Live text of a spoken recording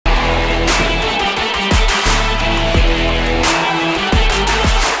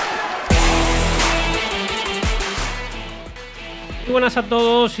buenas a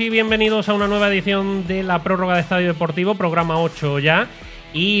todos y bienvenidos a una nueva edición de la Prórroga de Estadio Deportivo, programa 8 ya.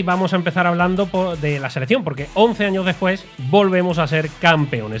 Y vamos a empezar hablando de la selección, porque 11 años después volvemos a ser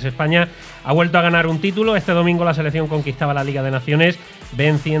campeones. España ha vuelto a ganar un título. Este domingo la selección conquistaba la Liga de Naciones,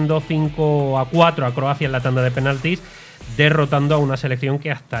 venciendo 5-4 a Croacia en la tanda de penaltis, derrotando a una selección que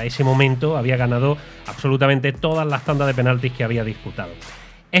hasta ese momento había ganado absolutamente todas las tandas de penaltis que había disputado.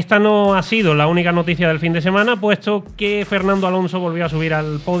 Esta no ha sido la única noticia del fin de semana, puesto que Fernando Alonso volvió a subir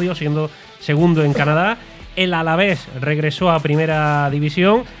al podio, siendo segundo en Canadá. El Alavés regresó a Primera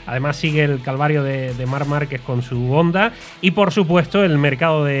División. Además sigue el calvario de Marc Márquez con su Honda. Y por supuesto el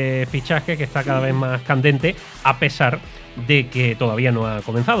mercado de fichajes, que está cada vez más candente, a pesar de que todavía no ha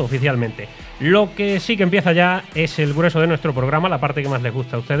comenzado oficialmente. Lo que sí que empieza ya es el grueso de nuestro programa, la parte que más les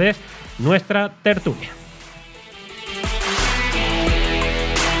gusta a ustedes, nuestra tertulia.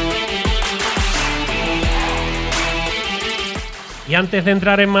 Y antes de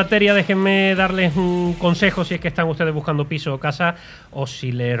entrar en materia, déjenme darles un consejo si es que están ustedes buscando piso o casa, o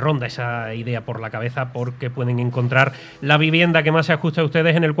si les ronda esa idea por la cabeza, porque pueden encontrar la vivienda que más se ajuste a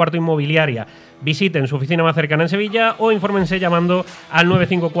ustedes en el Cuarto Inmobiliaria. Visiten su oficina más cercana en Sevilla o infórmense llamando al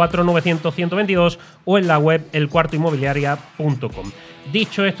 954-900-122 o en la web elcuartoinmobiliaria.com.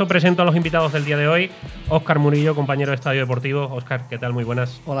 Dicho esto, presento a los invitados del día de hoy. Óscar, Murillo, compañero de Estadio Deportivo. Óscar, ¿qué tal? Muy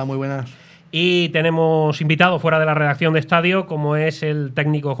buenas. Hola, muy buenas. Y tenemos invitado fuera de la redacción de Estadio, como es el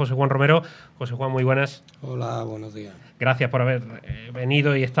técnico Jose Juan Romero. José Juan, muy buenas. Hola, buenos días. Gracias por haber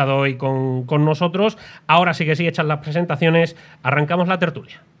venido y estado hoy con nosotros. Ahora sí que sí, hechas las presentaciones, arrancamos la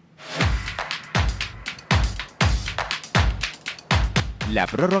tertulia. La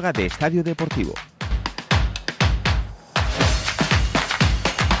prórroga de Estadio Deportivo.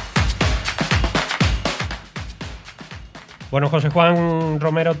 Bueno, José Juan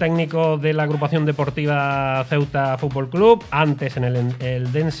Romero, técnico de la agrupación deportiva Ceuta Fútbol Club, antes en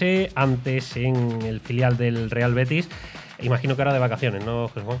el Dense, antes en el filial del Real Betis. Imagino que era de vacaciones, ¿no,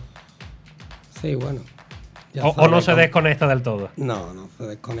 José Juan? Sí, bueno. ¿O no se desconecta del todo? No se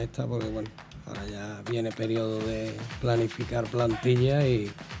desconecta porque, bueno, ahora ya viene periodo de planificar plantilla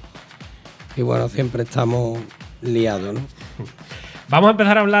y bueno, siempre estamos liados, ¿no? Vamos a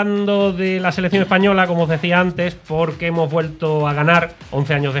empezar hablando de la selección española, como os decía antes, porque hemos vuelto a ganar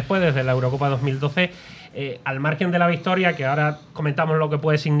 11 años después, desde la Eurocopa 2012. Al margen de la victoria, que ahora comentamos lo que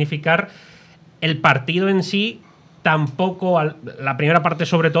puede significar, el partido en sí tampoco, la primera parte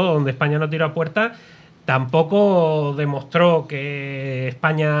sobre todo, donde España no tiró a puerta, tampoco demostró que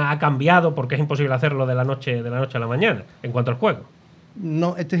España ha cambiado, porque es imposible hacerlo de la noche a la mañana, en cuanto al juego.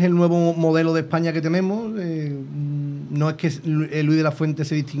 No, este es el nuevo modelo de España que tenemos. No es que Luis de la Fuente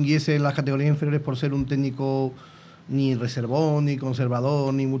se distinguiese en las categorías inferiores por ser un técnico ni reservón, ni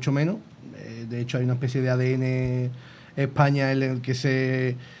conservador, ni mucho menos. De hecho, hay una especie de ADN España en el que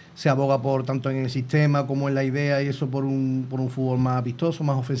se aboga por tanto en el sistema como en la idea y eso por un fútbol más vistoso,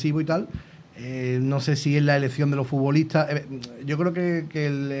 más ofensivo y tal. No sé si es la elección de los futbolistas. Yo creo que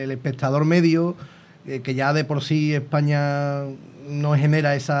el espectador medio, que ya de por sí España no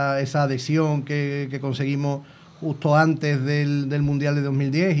genera esa adhesión que conseguimos justo antes del Mundial de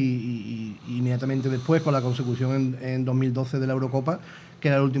 2010 y inmediatamente después con la consecución en 2012 de la Eurocopa, que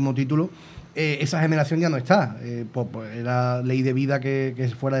era el último título. Esa generación ya no está, era ley de vida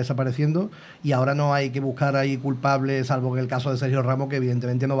que fuera desapareciendo y ahora no hay que buscar ahí culpables, salvo en el caso de Sergio Ramos, que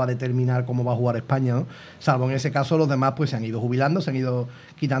evidentemente no va a determinar cómo va a jugar España, ¿no? Salvo en ese caso los demás pues se han ido jubilando, se han ido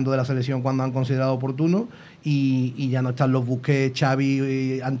quitando de la selección cuando han considerado oportuno y ya no están los Busquets,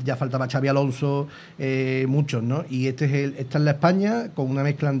 Xavi, ya faltaba Xavi Alonso, muchos, ¿no? Y esta es la España con una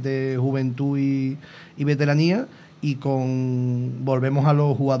mezcla entre juventud y veteranía. Y volvemos a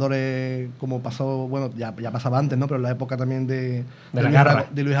los jugadores como pasó, bueno, ya pasaba antes, ¿no? Pero en la época también de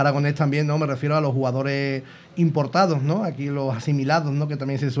Luis Aragonés también, ¿no? Me refiero a los jugadores importados, ¿no? Aquí los asimilados, ¿no? Que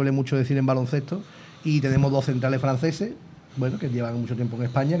también se suele mucho decir en baloncesto. Y tenemos dos centrales franceses, bueno, que llevan mucho tiempo en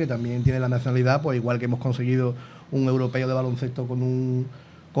España, que también tienen la nacionalidad, pues igual que hemos conseguido un europeo de baloncesto con un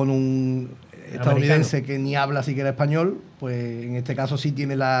estadounidense que ni habla siquiera español, pues en este caso sí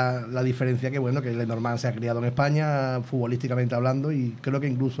tiene la diferencia que, bueno, que Lenormand se ha criado en España, futbolísticamente hablando, y creo que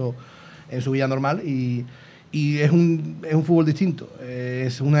incluso en su vida normal, y es un fútbol distinto,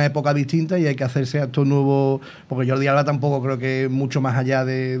 es una época distinta y hay que hacerse a estos nuevos, porque Jordi Alba tampoco creo que mucho más allá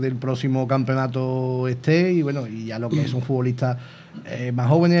del próximo campeonato esté, y bueno, y ya lo que es un futbolista más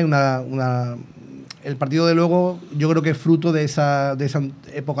jóvenes, el partido de luego yo creo que es fruto de esa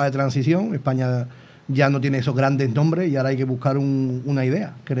época de transición. España ya no tiene esos grandes nombres y ahora hay que buscar una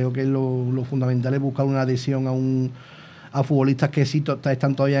idea. Creo que lo fundamental es buscar una adhesión a futbolistas que sí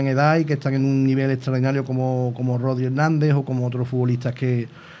están todavía en edad y que están en un nivel extraordinario como Rodri Hernández o como otros futbolistas que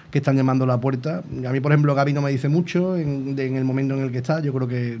están llamando a la puerta. A mí, por ejemplo, Gavi no me dice mucho en el momento en el que está. Yo creo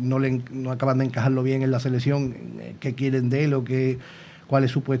que no acaban de encajarlo bien en la selección, qué quieren de él o cuál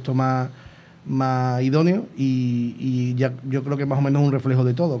es su puesto más idóneo, y ya yo creo que más o menos es un reflejo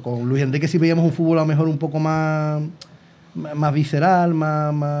de todo. Con Luis Enrique sí veíamos un fútbol a lo mejor un poco más visceral,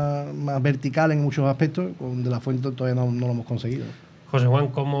 más vertical en muchos aspectos. Con De la Fuente todavía no lo hemos conseguido. José Juan,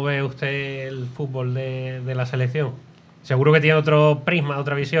 ¿cómo ve usted el fútbol de la selección? Seguro que tiene otro prisma,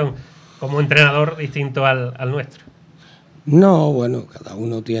 otra visión como entrenador distinto al nuestro. No, bueno, cada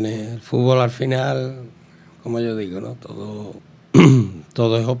uno tiene el fútbol al final, como yo digo, ¿no?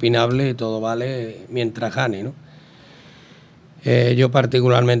 Todo es opinable y todo vale mientras gane, ¿no? Yo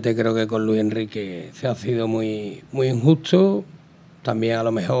particularmente creo que con Luis Enrique se ha sido muy, muy injusto. También a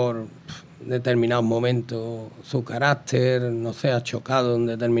lo mejor en determinados momentos su carácter, no sé, ha chocado en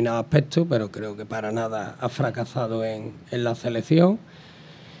determinados aspectos, pero creo que para nada ha fracasado en la selección.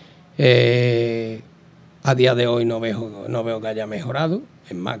 A día de hoy no veo que haya mejorado.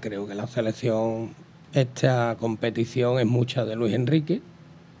 Es más, creo que la selección, esta competición es mucha de Luis Enrique,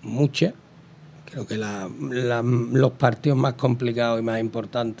 mucha. Creo que los partidos más complicados y más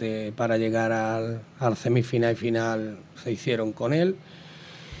importantes para llegar al semifinal y final se hicieron con él.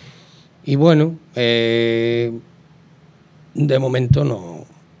 Y bueno, de momento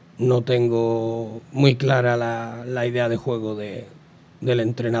no tengo muy clara la idea de juego del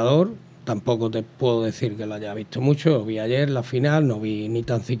entrenador. Tampoco te puedo decir que lo haya visto mucho. Vi ayer la final, no vi ni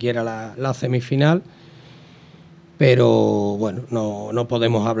tan siquiera la semifinal. Pero bueno, no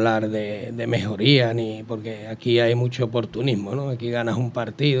podemos hablar de mejoría, porque aquí hay mucho oportunismo, ¿no? Aquí ganas un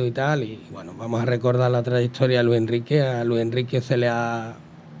partido y tal, y bueno, vamos a recordar la trayectoria de Luis Enrique. A Luis Enrique se le ha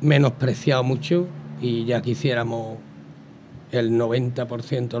menospreciado mucho y ya quisiéramos el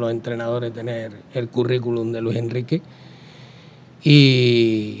 90% de los entrenadores tener el currículum de Luis Enrique.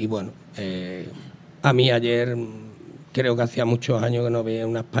 Y bueno, a mí ayer creo que hacía muchos años que no veía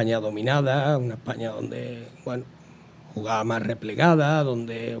una España dominada, una España donde, bueno, jugaba más replegada,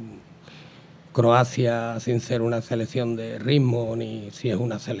 donde Croacia, sin ser una selección de ritmo, ni si es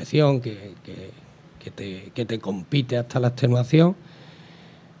una selección que te compite hasta la extenuación,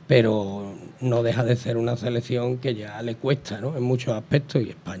 pero no deja de ser una selección que ya le cuesta, ¿no? En muchos aspectos,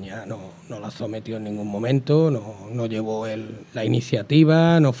 y España no la sometió en ningún momento, no llevó la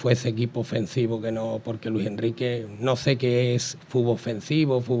iniciativa, no fue ese equipo ofensivo porque Luis Enrique, no sé qué es fútbol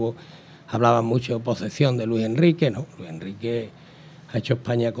ofensivo, hablaban mucho de posesión de Luis Enrique, ¿no? Luis Enrique ha hecho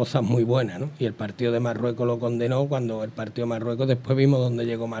España cosas muy buenas, ¿no? Y el partido de Marruecos lo condenó, cuando el partido de Marruecos después vimos dónde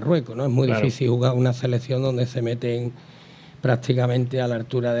llegó Marruecos, ¿no? Es muy difícil jugar una selección donde se meten prácticamente a la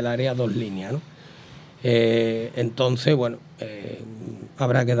altura del área 2 líneas, ¿no? Entonces, bueno,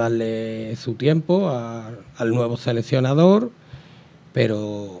 habrá que darle su tiempo al nuevo seleccionador,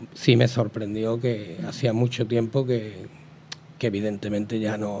 pero sí me sorprendió que hacía mucho tiempo que evidentemente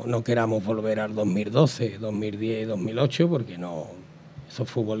ya no queramos volver al 2012, 2010 y 2008, porque esos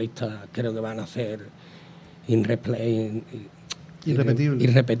futbolistas creo que van a ser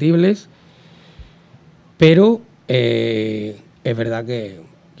irrepetibles. Pero es verdad que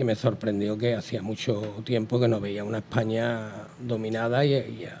me sorprendió que hacía mucho tiempo que no veía una España dominada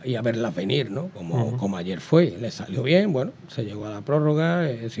y a verlas venir, ¿no? Como ayer fue. Le salió bien, bueno, se llegó a la prórroga.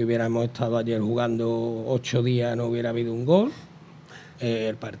 Si hubiéramos estado ayer jugando 8 días no hubiera habido un gol.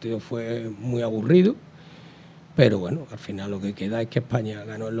 El partido fue muy aburrido, pero bueno, al final lo que queda es que España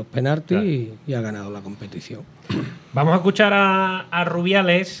ganó en los penaltis y ha ganado la competición. Vamos a escuchar a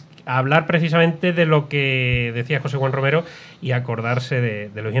Rubiales hablar precisamente de lo que decía Jose Juan Romero y acordarse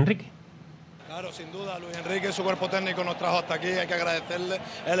de Luis Enrique. Claro, sin duda, Luis Enrique, su cuerpo técnico nos trajo hasta aquí, hay que agradecerle,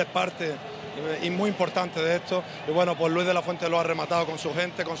 él es parte y muy importante de esto, y bueno, pues Luis de la Fuente lo ha rematado con su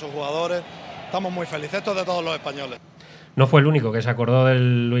gente, con sus jugadores, estamos muy felices, esto es de todos los españoles. No fue el único que se acordó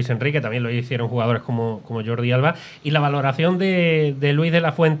del Luis Enrique, también lo hicieron jugadores como Jordi Alba. ¿Y la valoración de Luis de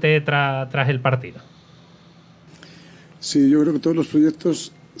la Fuente tras el partido? Sí, yo creo que todos los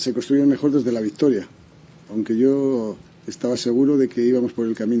proyectos se construyen mejor desde la victoria, aunque yo estaba seguro de que íbamos por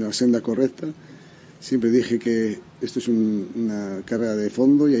el camino a senda correcta. Siempre dije que esto es una carrera de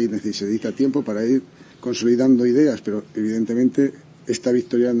fondo y ahí necesita tiempo para ir consolidando ideas, pero evidentemente esta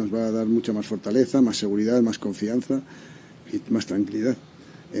victoria nos va a dar mucha más fortaleza, más seguridad, más confianza y más tranquilidad.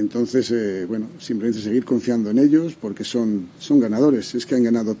 Entonces, bueno, simplemente seguir confiando en ellos porque son ganadores. Es que han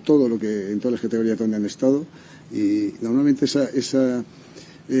ganado todo lo que en todas las categorías donde han estado y normalmente esa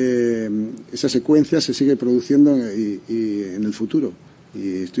secuencia se sigue produciendo y en el futuro.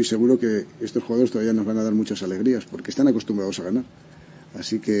 y estoy seguro que estos jugadores todavía nos van a dar muchas alegrías porque están acostumbrados a ganar.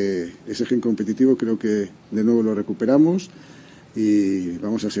 Así que ese gen competitivo creo que de nuevo lo recuperamos y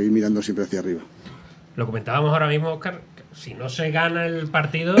vamos a seguir mirando siempre hacia arriba. Lo comentábamos ahora mismo, Óscar, si no se gana el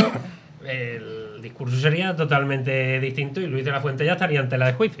partido, el discurso sería totalmente distinto y Luis de la Fuente ya estaría en tela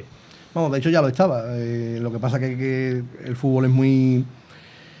de juicio. Vamos, de hecho ya lo estaba. Lo que pasa que el fútbol es muy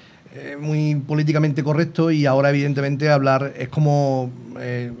políticamente correcto y ahora evidentemente hablar es como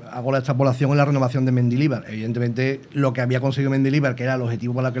hago la extrapolación en la renovación de Mendilibar. Evidentemente lo que había conseguido Mendilibar, que era el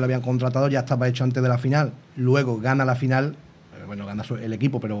objetivo para el que lo habían contratado, ya estaba hecho antes de la final. Luego gana la final, gana el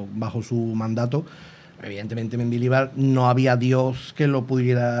equipo, pero bajo su mandato. Evidentemente Mendilibar no había Dios que lo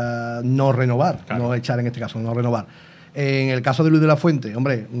pudiera no renovar, claro. No echar en este caso, no renovar. En el caso de Luis de la Fuente,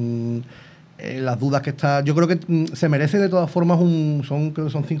 hombre, las dudas que está... Yo creo que se merece de todas formas creo que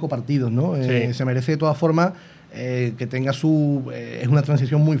son 5 partidos, ¿no? Sí. Se merece de todas formas que tenga es una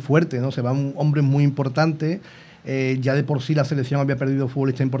transición muy fuerte, ¿no? Se va un hombre muy importante. Ya de por sí la selección había perdido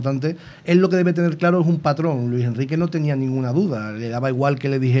futbolistas importantes. Él lo que debe tener claro es un patrón. Luis Enrique no tenía ninguna duda, le daba igual que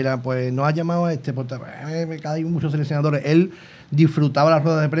le dijera, pues no ha llamado a este, porque me caen muchos seleccionadores. Él disfrutaba las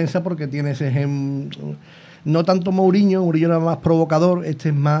ruedas de prensa porque tiene ese no tanto Murillo era más provocador, este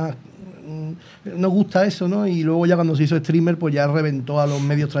es más, nos gusta eso, ¿no? Y luego ya cuando se hizo streamer, pues ya reventó a los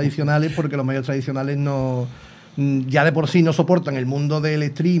medios tradicionales, porque los medios tradicionales ya de por sí no soportan el mundo del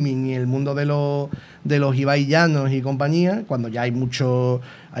streaming y el mundo de los Ibai Llanos y compañía, cuando ya hay muchos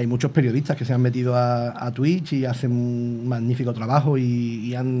periodistas que se han metido a Twitch y hacen un magnífico trabajo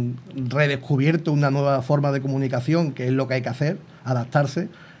y han redescubierto una nueva forma de comunicación, que es lo que hay que hacer, adaptarse.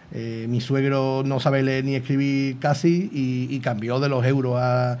 Mi suegro no sabe leer ni escribir casi y cambió de los euros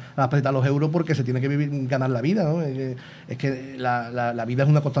a apretar los euros porque se tiene que ganar la vida, ¿no? Es que la vida es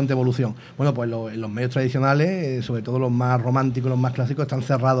una constante evolución. Bueno, pues en los medios tradicionales, sobre todo los más románticos, los más clásicos, están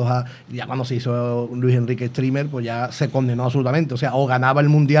cerrados ya cuando se hizo Luis Enrique streamer, pues ya se condenó absolutamente. O sea, o ganaba el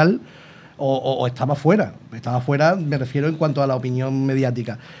Mundial o estaba fuera. Estaba fuera, me refiero en cuanto a la opinión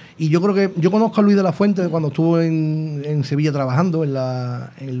mediática. Y yo creo que yo conozco a Luis de la Fuente cuando estuvo en Sevilla trabajando en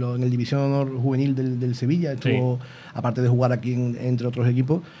el División de Honor Juvenil del Sevilla. Estuvo, sí, aparte de jugar aquí entre otros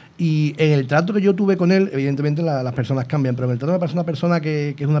equipos. Y en el trato que yo tuve con él, evidentemente las personas cambian, pero en el trato me parece una persona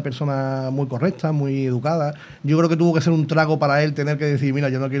que es una persona muy correcta, muy educada. Yo creo que tuvo que ser un trago para él tener que decir, mira,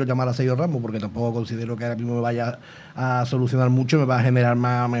 yo no quiero llamar a Sergio Ramos porque tampoco considero que ahora mismo me vaya a solucionar mucho, me va a generar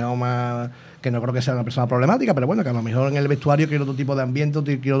más que no creo que sea una persona problemática, pero bueno, que a lo mejor en el vestuario quiero otro tipo de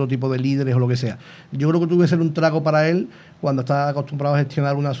ambiente, quiero otro tipo de líderes o lo que sea. Yo creo que tuvo que ser un trago para él cuando está acostumbrado a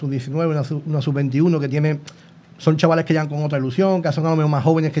gestionar una sub-19, una sub-21 que son chavales que llegan con otra ilusión, que son a lo mejor más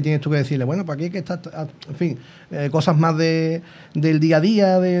jóvenes, que tienes tú que decirle, bueno, pues aquí hay que estar, en fin, cosas más del día a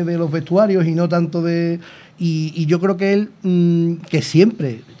día, de los vestuarios y no tanto de... Y yo creo que él, que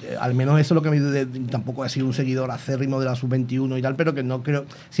siempre, al menos eso es lo que tampoco ha sido un seguidor acérrimo de la sub-21 y tal, pero que no creo,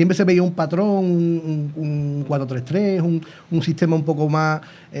 siempre se veía un patrón, un 4-3-3, un sistema un poco más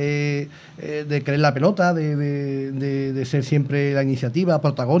de creer la pelota, de ser siempre la iniciativa,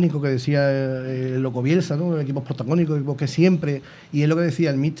 protagónico, que decía el Loco Bielsa, ¿no? Equipos protagónicos, equipos que siempre, y es lo que decía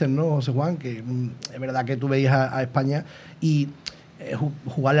el míster, ¿no? Jose Juan, que es verdad que tú veías a España y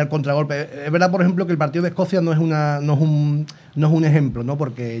jugarle al contragolpe. Es verdad, por ejemplo, que el partido de Escocia no es un ejemplo, ¿no?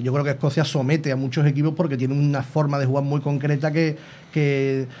 Porque yo creo que Escocia somete a muchos equipos porque tiene una forma de jugar muy concreta que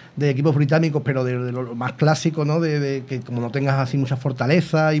de equipos británicos, pero de lo más clásico, ¿no? De que como no tengas así mucha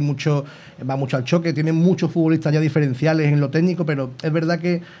fortaleza y va mucho al choque, tienen muchos futbolistas ya diferenciales en lo técnico, pero es verdad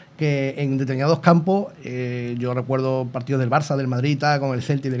que en determinados campos, yo recuerdo partidos del Barça, del Madrid, con el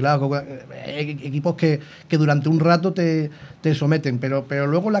Celtic de Glasgow, equipos que durante un rato te someten, pero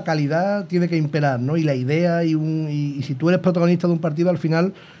luego la calidad tiene que imperar, ¿no? Y la idea y si tú eres protagonista de un partido, al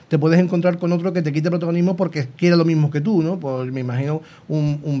final te puedes encontrar con otro que te quite protagonismo porque quiere lo mismo que tú, ¿no? Pues me imagino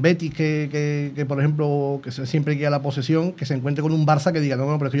un Betis que por ejemplo, que siempre quiera la posesión, que se encuentre con un Barça que diga,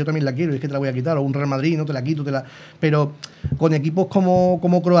 no, pero es que yo también la quiero y es que te la voy a quitar, o un Real Madrid, no te la quito, pero con equipos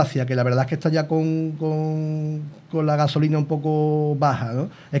como Croacia, que la verdad es que está ya con la gasolina un poco baja, ¿no?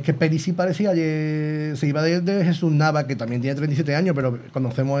 Es que Perisic parecía se iba de Jesús Nava, que también tiene 37 años, pero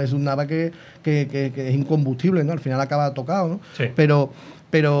conocemos a Jesús Nava que es incombustible, ¿no? Al final acaba tocado, ¿no? Sí.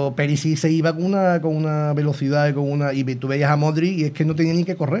 Pero Perisic se iba con una velocidad y tú veías a Modric y es que no tenía ni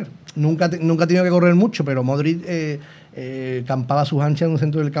que correr. Nunca ha tenido que correr mucho, pero Modric campaba a sus anchas en un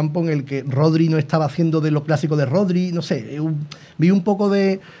centro del campo en el que Rodri no estaba haciendo de lo clásico de Rodri, no sé. Vi un poco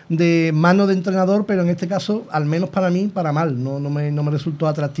de mano de entrenador, pero en este caso, al menos para mí, para mal. No me resultó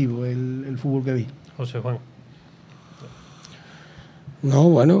atractivo el fútbol que vi. José Juan. No,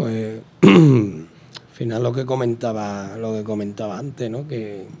 bueno, final lo que comentaba antes, ¿no?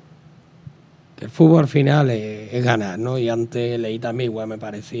 Que el fútbol al final es ganar, ¿no? Y antes leí también, igual me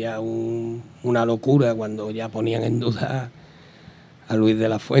parecía una locura cuando ya ponían en duda a Luis de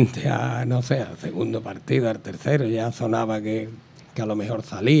la Fuente, no sé, al segundo partido, al tercero, ya sonaba que a lo mejor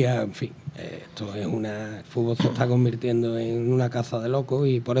salía, en fin. Esto es el fútbol se está convirtiendo en una caza de locos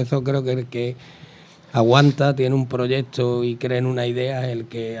y por eso creo que el que aguanta, tiene un proyecto y cree en una idea, es el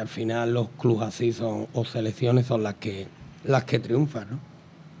que al final los clubes así son, o selecciones son las que triunfan, ¿no?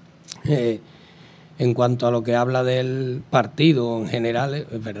 En cuanto a lo que habla del partido en general,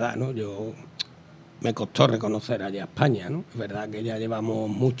 es verdad, ¿no? Me costó reconocer allá a España, ¿no? Es verdad que ya llevamos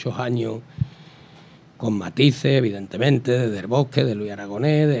muchos años con matices, evidentemente, de Del Bosque, de Luis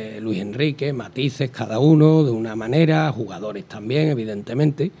Aragonés, de Luis Enrique, matices cada uno de una manera, jugadores también,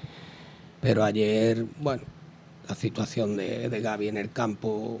 evidentemente, pero ayer, bueno, la situación de Gavi en el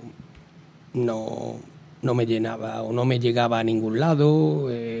campo no me llenaba o no me llegaba a ningún lado.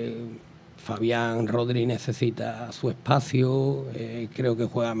 Fabián Rodri necesita su espacio, creo que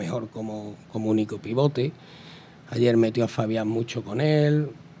juega mejor como único pivote. Ayer metió a Fabián mucho con él,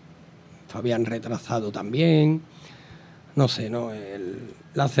 Fabián retrasado también, no sé, ¿no?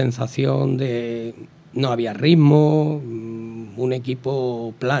 La sensación de no había ritmo, un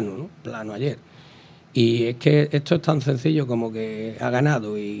equipo plano, ¿no? Plano ayer. Y es que esto es tan sencillo como que ha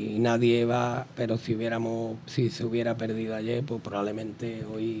ganado y nadie va, pero si se hubiera perdido ayer, pues probablemente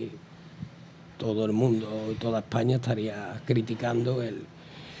hoy todo el mundo y toda España estaría criticando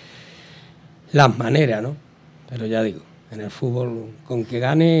las maneras, ¿no? Pero ya digo, en el fútbol con que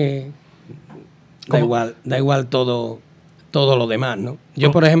gane da igual todo lo demás, ¿no?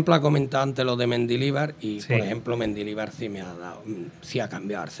 Yo, por ejemplo, he comentado antes lo de Mendilibar y, por ejemplo, Mendilibar sí ha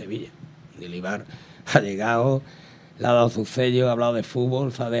cambiado al Sevilla. Mendilibar ha llegado, le ha dado su sello, ha hablado de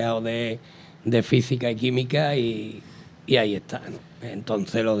fútbol, se ha dejado de física y química y ahí está, ¿no?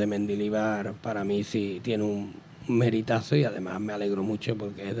 Entonces lo de Mendilibar para mí sí tiene un meritazo y además me alegro mucho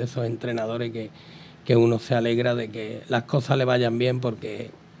porque es de esos entrenadores que uno se alegra de que las cosas le vayan bien porque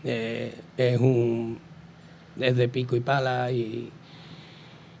es de pico y pala y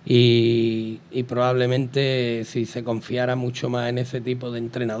probablemente si se confiara mucho más en ese tipo de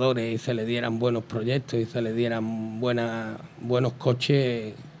entrenadores y se le dieran buenos proyectos y se le dieran buenos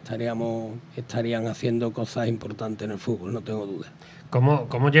coches, estarían haciendo cosas importantes en el fútbol, no tengo duda.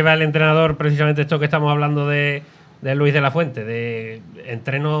 ¿Cómo lleva el entrenador precisamente esto que estamos hablando de Luis de la Fuente? De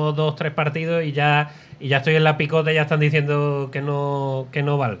entreno 2-3 partidos y ya estoy en la picota y ya están diciendo que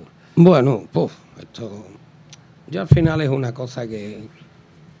no valgo. Bueno, esto yo al final es una cosa que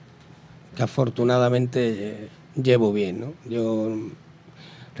afortunadamente llevo bien, ¿no? Yo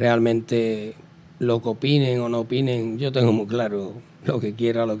realmente lo que opinen o no opinen, yo tengo muy claro lo que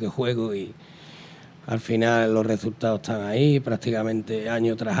quiero, a lo que juego y al final los resultados están ahí prácticamente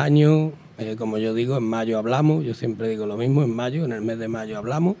año tras año. Como yo digo, en mayo hablamos, yo siempre digo lo mismo, en el mes de mayo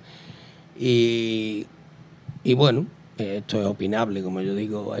hablamos y bueno, esto es opinable, como yo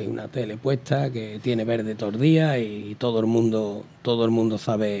digo, hay una tele puesta que tiene verde todos los días y todo el mundo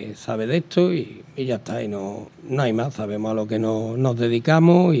sabe de esto y ya está, y no hay más, sabemos a lo que nos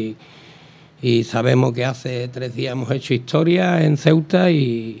dedicamos y sabemos que hace 3 días hemos hecho historia en Ceuta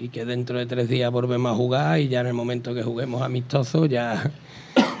y que dentro de 3 días volvemos a jugar y ya en el momento que juguemos amistosos ya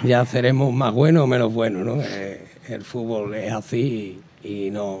seremos más buenos o menos buenos, ¿no? El fútbol es así y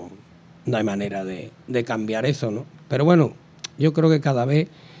no hay manera de cambiar eso, ¿no? Pero bueno, yo creo que cada vez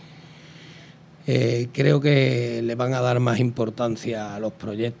creo que le van a dar más importancia a los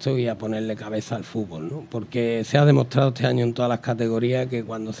proyectos y a ponerle cabeza al fútbol, ¿no? Porque se ha demostrado este año en todas las categorías que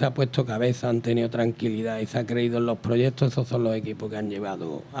cuando se ha puesto cabeza han tenido tranquilidad y se ha creído en los proyectos, esos son los equipos que han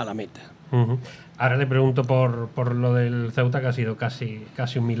llevado a la meta. Uh-huh. Ahora le pregunto por lo del Ceuta, que ha sido casi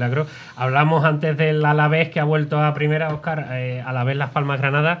un milagro. Hablamos antes del Alavés, que ha vuelto a primera, Óscar. Alavés Las Palmas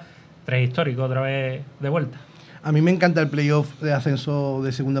Granada, 3 históricos otra vez de vuelta. A mí me encanta el playoff de ascenso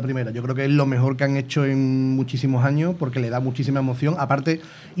de segunda a primera. Yo creo que es lo mejor que han hecho en muchísimos años porque le da muchísima emoción. Aparte,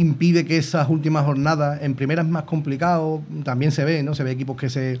 impide que esas últimas jornadas, en primera es más complicado, también se ve, ¿no? Se ve equipos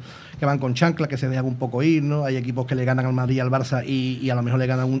que van con chancla, que se dejan un poco ir, ¿no? Hay equipos que le ganan al Madrid y al Barça y a lo mejor le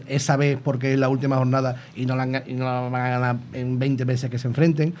ganan esa vez porque es la última jornada y no la van a ganar en 20 veces que se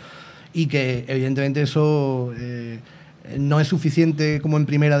enfrenten. Y que evidentemente eso no es suficiente como en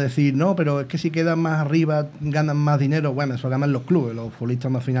primera decir, no, pero es que si quedan más arriba ganan más dinero. Bueno, eso ganan los clubes, los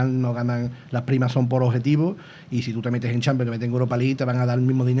futbolistas al final no ganan, las primas son por objetivo y si tú te metes en Champions, te metes en Europa League, te van a dar el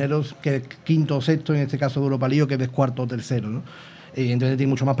mismo dinero que quinto o sexto, en este caso de Europa League, o que eres cuarto o tercero, ¿no? evidentemente tiene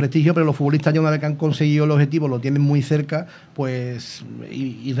mucho más prestigio, pero los futbolistas ya una vez que han conseguido el objetivo, lo tienen muy cerca, pues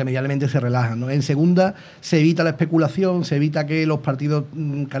irremediablemente se relajan, ¿no? En segunda se evita la especulación, se evita que los partidos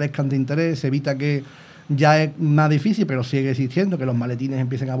carezcan de interés, se evita que ya es más difícil, pero sigue existiendo, que los maletines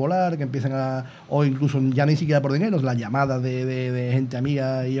empiecen a volar, que empiecen a... o incluso ya ni siquiera por dinero, las llamadas de gente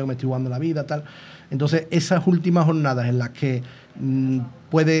amiga y yo me estoy jugando la vida, tal. Entonces, esas últimas jornadas en las que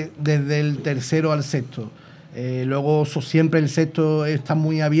puede desde el tercero al sexto, luego siempre el sexto está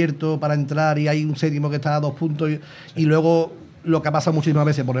muy abierto para entrar y hay un séptimo que está a 2 puntos y luego lo que ha pasado muchísimas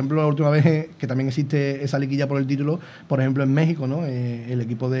veces, por ejemplo la última vez que también existe esa liguilla por el título, por ejemplo en México, ¿no? El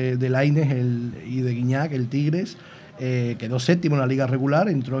equipo de Lainez y de Guiñac, el Tigres, quedó séptimo en la liga regular,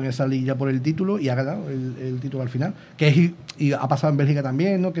 entró en esa liguilla por el título y ha ganado el título al final, y ha pasado en Bélgica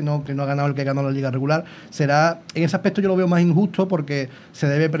también, ¿no? Que no ha ganado el que ganó la liga regular. Será, en ese aspecto yo lo veo más injusto porque se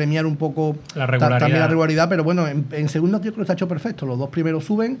debe premiar un poco también la regularidad, pero bueno, en segunda yo creo que está hecho perfecto, los 2 primeros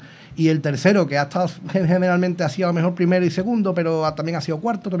suben y el tercero, que ha estado generalmente ha sido a lo mejor primero y segundo, pero también ha sido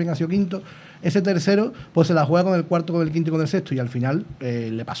cuarto, también ha sido quinto, ese tercero pues se la juega con el cuarto, con el quinto y con el sexto, y al final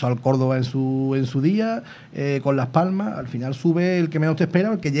le pasó al Córdoba en su día, con Las Palmas, al final sube el que menos te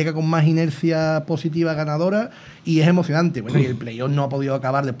espera, el que llega con más inercia positiva ganadora, y es emocionante. Bueno, y el playoff no ha podido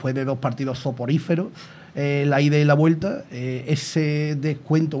acabar después de 2 partidos soporíferos, la ida y la vuelta, ese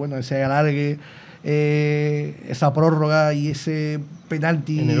descuento, bueno, ese alargue, esa prórroga y ese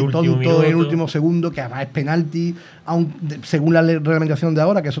penalti tonto en el último segundo, que además es penalti, según la reglamentación de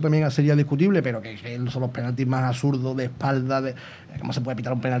ahora, que eso también sería discutible, pero que son los penaltis más absurdos, de espalda, ¿cómo se puede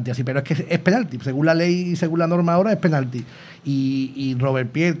pitar un penalti así? Pero es que es penalti, según la ley y según la norma ahora es penalti. Y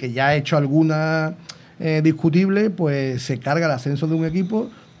Robert Pierre, que ya ha hecho alguna discutible, pues se carga el ascenso de un equipo.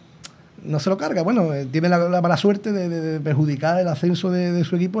 No se lo carga, bueno, tiene la mala suerte de perjudicar el ascenso de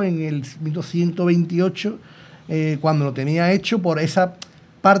su equipo en el minuto 128, cuando lo tenía hecho, por esa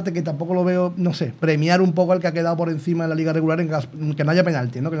parte que tampoco lo veo, no sé, premiar un poco al que ha quedado por encima en la liga regular, en que no haya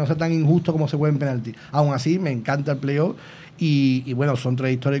penalti, ¿no? Que no sea tan injusto como se puede en penalti. Aún así, me encanta el playoff y bueno, son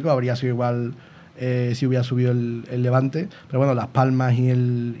 3 históricos, habría sido igual si hubiera subido el Levante, pero bueno, Las Palmas y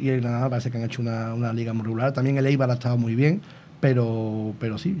el Granada parece que han hecho una liga muy regular. También el Eibar ha estado muy bien. Pero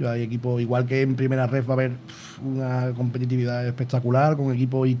sí, hay equipos, igual que en primera red va a haber una competitividad espectacular con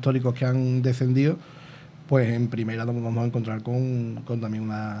equipos históricos que han descendido, pues en primera nos vamos a encontrar con también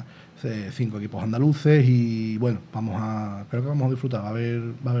 5 equipos andaluces y bueno, creo que vamos a disfrutar, va a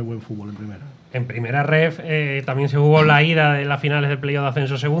haber buen fútbol en primera. En primera red también se jugó la ida de las finales del playoff de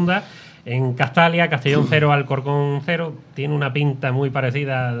ascenso segunda. En Castalia, Castellón 0, Alcorcón 0. Tiene una pinta muy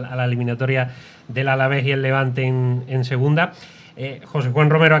parecida a la eliminatoria del Alavés y el Levante en segunda. Jose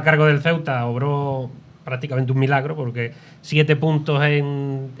Juan Romero, a cargo del Ceuta, obró prácticamente un milagro, porque 7 puntos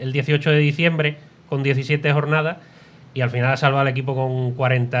en el 18 de diciembre con 17 jornadas, y al final ha salvado al equipo con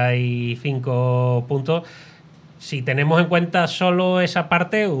 45 puntos. Si tenemos en cuenta solo esa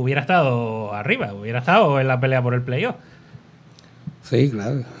parte, hubiera estado arriba, hubiera estado en la pelea por el playoff. Sí,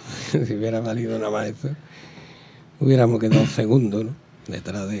 claro. Si hubiera valido nada más eso, hubiéramos quedado segundos, ¿no?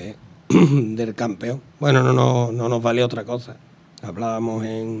 Detrás del campeón. Bueno, no nos valió otra cosa. Hablábamos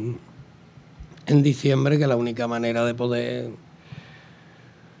en diciembre que la única manera de poder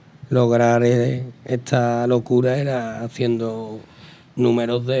lograr esta locura era haciendo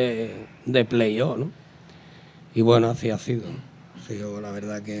números de playoff, ¿no? Y bueno, así ha sido, ¿no? Ha sido la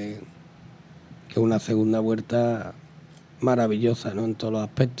verdad que una segunda vuelta maravillosa, ¿no? En todos los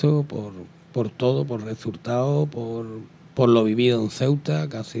aspectos, por todo, por resultados, por lo vivido en Ceuta,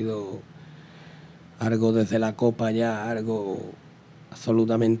 que ha sido algo desde la Copa ya, algo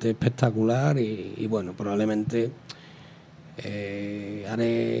absolutamente espectacular y bueno, probablemente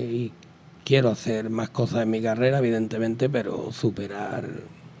haré y quiero hacer más cosas en mi carrera, evidentemente, pero superar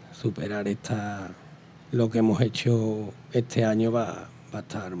lo que hemos hecho este año va a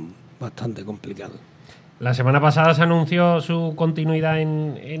estar bastante complicado. La semana pasada se anunció su continuidad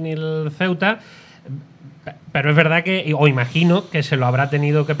en el Ceuta, pero es verdad que, o imagino que se lo habrá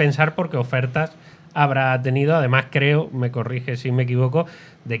tenido que pensar porque ofertas habrá tenido, además creo, me corrige si me equivoco,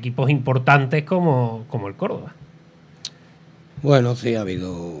 de equipos importantes como el Córdoba. Bueno, sí, ha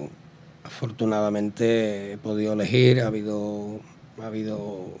habido, afortunadamente he podido elegir, ha habido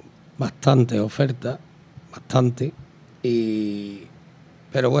bastantes ofertas,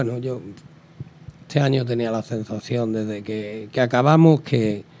 pero bueno, yo este año tenía la sensación desde que acabamos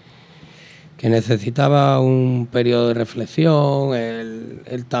que necesitaba un periodo de reflexión,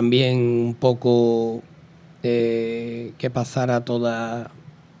 el también un poco que pasara toda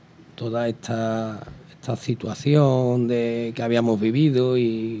esta situación que habíamos vivido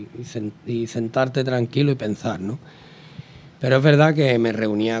y sentarte tranquilo y pensar, ¿no? Pero es verdad que me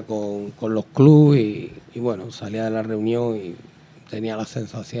reunía con los clubes y bueno, salía de la reunión y tenía la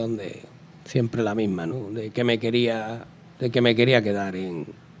sensación de siempre la misma, ¿no? De que me quería quedar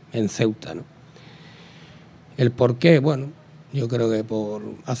en Ceuta, ¿no? El por qué, bueno, yo creo que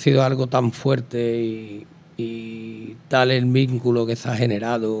ha sido algo tan fuerte y tal el vínculo que se ha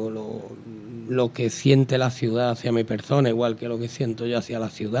generado, lo que siente la ciudad hacia mi persona, igual que lo que siento yo hacia la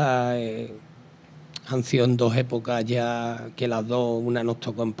ciudad. Han sido en 2 épocas ya que las dos, una nos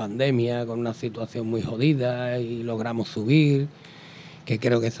tocó en pandemia, con una situación muy jodida y logramos subir, que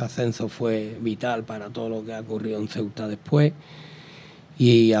creo que ese ascenso fue vital para todo lo que ha ocurrido en Ceuta después.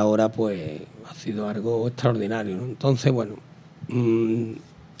 Y ahora pues ha sido algo extraordinario, ¿no? Entonces, bueno,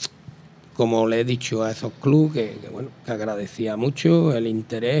 como le he dicho a esos clubes, que agradecía mucho el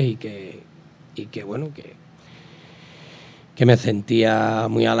interés y que me sentía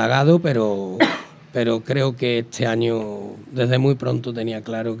muy halagado, pero creo que este año desde muy pronto tenía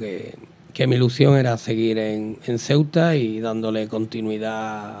claro que mi ilusión era seguir en Ceuta y dándole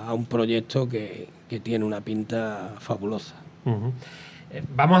continuidad a un proyecto que tiene una pinta fabulosa. Uh-huh.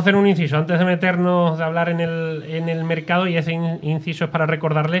 Vamos a hacer un inciso antes de meternos de hablar en el mercado, y ese inciso es para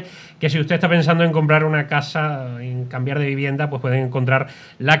recordarle que si usted está pensando en comprar una casa, en cambiar de vivienda, pues pueden encontrar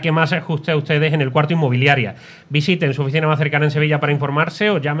la que más se ajuste a ustedes en el Cuarto Inmobiliaria. Visiten su oficina más cercana en Sevilla para informarse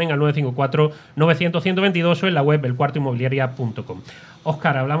o llamen al 954-900-122 o en la web elcuartoinmobiliaria.com.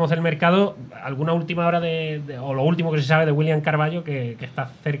 Óscar, hablamos del mercado. ¿Alguna última hora o lo último que se sabe de William Carballo, que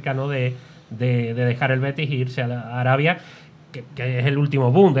está cerca, ¿no?, de dejar el Betis e irse a Arabia? Que es el último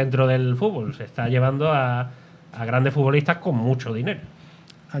boom dentro del fútbol. Se está llevando a grandes futbolistas con mucho dinero.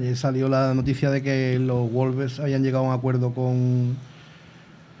 Ayer salió la noticia de que los Wolves habían llegado a un acuerdo con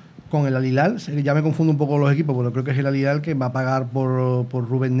el Al Hilal. Ya me confundo un poco los equipos, pero creo que es el Al Hilal que va a pagar por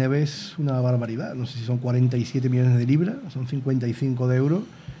Rubén Neves una barbaridad. No sé si son 47 millones de libras, son 55 de euros.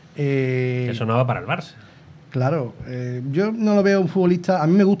 Eso no va para el Barça. Claro, yo no lo veo un futbolista. A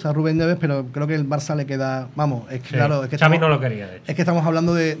mí me gusta Rubén Neves, pero creo que el Barça le queda. Vamos, es que sí, claro. Es que Xavi no lo quería, de hecho. Es que estamos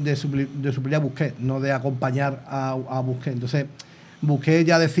hablando de suplir a Busquets, no de acompañar a Busquets. Entonces, Busquets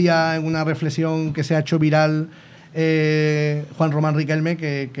ya decía en una reflexión que se ha hecho viral Juan Román Riquelme,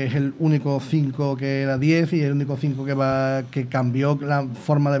 que es el único 5 que era 10 y el único 5 que cambió la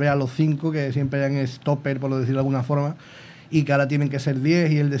forma de ver a los 5, que siempre eran stopper, por decirlo de alguna forma, y que ahora tienen que ser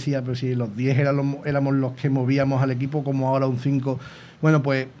 10, y él decía, pero si los 10 éramos los que movíamos al equipo, como ahora un 5. Bueno,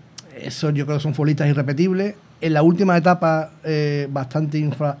 pues eso yo creo que son futbolistas irrepetibles. En la última etapa, bastante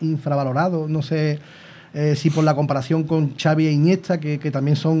infravalorado. No sé si por la comparación con Xavi e Iniesta, que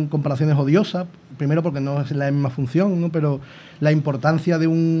también son comparaciones odiosas, primero porque no es la misma función, ¿no? Pero la importancia de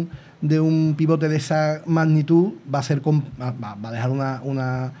un pivote de esa magnitud va a dejar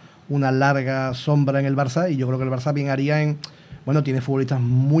una larga sombra en el Barça, y yo creo que el Barça bien haría tiene futbolistas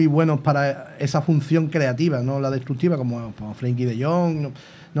muy buenos para esa función creativa, no la destructiva, como Frenkie de Jong,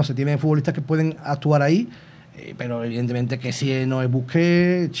 no sé, tiene futbolistas que pueden actuar ahí, pero evidentemente que si no es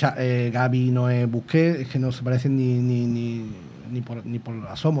Busquets, Gavi no es Busquets, es que no se parecen ni por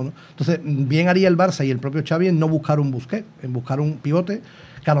asomo, ¿no? Entonces, bien haría el Barça y el propio Xavi en no buscar un Busquets, en buscar un pivote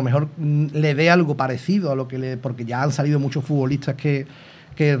que a lo mejor le dé algo parecido a lo que porque ya han salido muchos futbolistas que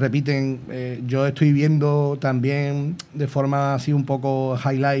repiten. Yo estoy viendo también de forma así un poco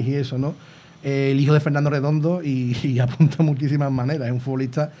highlights y eso, ¿no? El hijo de Fernando Redondo y apunta muchísimas maneras. Es un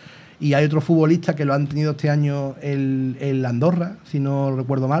futbolista, y hay otros futbolistas que lo han tenido este año el Andorra, si no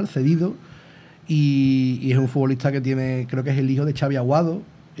recuerdo mal, cedido, y es un futbolista que tiene, creo que es el hijo de Xavi Aguado,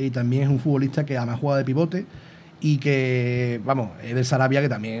 y también es un futbolista que además juega de pivote, y que, es de Sarabia, que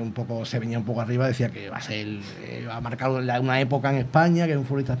también se venía un poco arriba, decía que va a marcar una época en España, que es un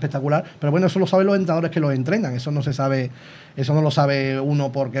futbolista espectacular, pero bueno, eso lo saben los entrenadores que los entrenan, eso no lo sabe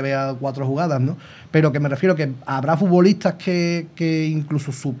uno porque vea 4 jugadas, ¿no? Pero que me refiero que habrá futbolistas que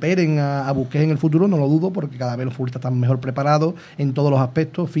incluso superen a Busquets en el futuro, no lo dudo, porque cada vez los futbolistas están mejor preparados en todos los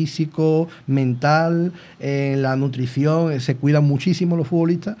aspectos, físico, mental, la nutrición, se cuidan muchísimo los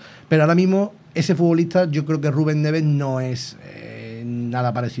futbolistas, pero ahora mismo ese futbolista, yo creo que Rubén Neves no es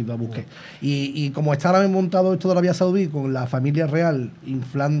nada parecido a Busquets. Y como está ahora montado esto de Arabia Saudí, con la familia real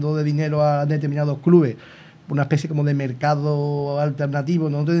inflando de dinero a determinados clubes, una especie como de mercado alternativo,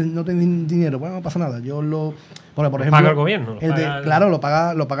 no tienen dinero, bueno, no pasa nada. Por ejemplo, paga el gobierno. Claro, lo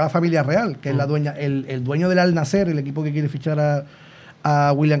paga la familia real, que es la dueña. El dueño del Al Nassr, el equipo que quiere fichar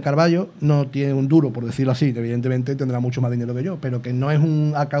a William Carballo, no tiene un duro, por decirlo así, que evidentemente tendrá mucho más dinero que yo, pero que no es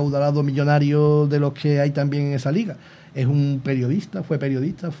un acaudalado millonario de los que hay también en esa liga. Es un periodista, fue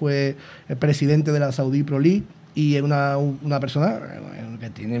presidente de la Saudi Pro League, y es una persona que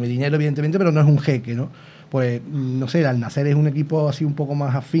tiene dinero, evidentemente, pero no es un jeque, ¿no? Pues, no sé, al Nacer es un equipo así un poco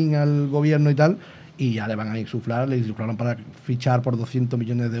más afín al gobierno y tal, y ya le van a insuflar, le insuflaron para fichar por 200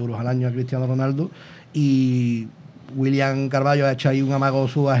 millones de euros al año a Cristiano Ronaldo, y William Carvalho ha hecho ahí un amago a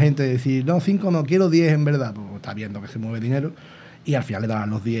su agente de decir, no, 5 no, quiero 10 en verdad, pues está viendo que se mueve dinero, y al final le darán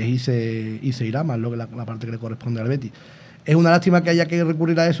los 10 y se irá, más lo que la parte que le corresponde al Betis. Es una lástima que haya que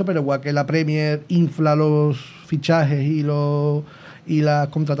recurrir a eso, pero igual que la Premier infla los fichajes y las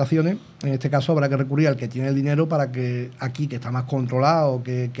contrataciones, en este caso habrá que recurrir al que tiene el dinero para que aquí, que está más controlado,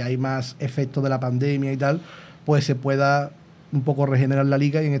 que hay más efectos de la pandemia y tal, pues se pueda un poco regenerar la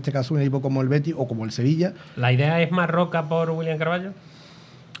liga, y en este caso un equipo como el Betis o como el Sevilla. ¿La idea es más Roca por William Carvalho?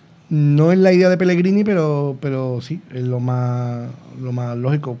 No es la idea de Pellegrini, pero sí, es lo más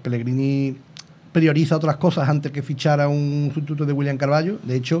lógico. Pellegrini prioriza otras cosas antes que fichar a un sustituto de William Carvalho.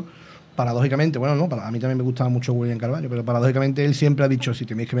 De hecho, paradójicamente, bueno, no, a mí también me gustaba mucho William Carvalho, pero paradójicamente él siempre ha dicho, si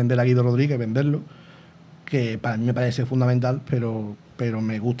tenéis que vender a Guido Rodríguez, venderlo, que para mí me parece fundamental, pero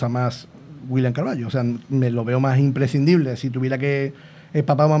me gusta más William Carvalho. O sea, me lo veo más imprescindible. Si tuviera que es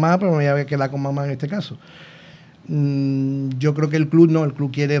papá o mamá, pero me voy a quedar con mamá en este caso. Yo creo que el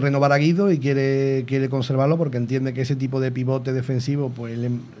club quiere renovar a Guido y quiere conservarlo, porque entiende que ese tipo de pivote defensivo pues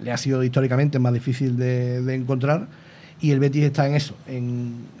le ha sido históricamente más difícil de encontrar, y el Betis está en eso,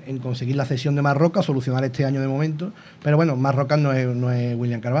 en conseguir la cesión de Marroca, solucionar este año de momento, pero bueno, Marroca no es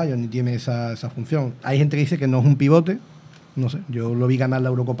William Carvalho, ni tiene esa función. Hay gente que dice que no es un pivote, no sé, yo lo vi ganar la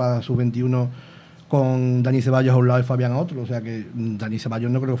Eurocopa Sub-21 con Dani Ceballos a un lado y Fabián a otro, o sea que Dani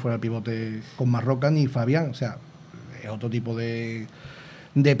Ceballos no creo que fuera el pivote con Marroca ni Fabián, o sea, es otro tipo de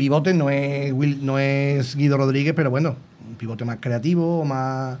pivote, no es Guido Rodríguez, pero bueno, un pivote más creativo,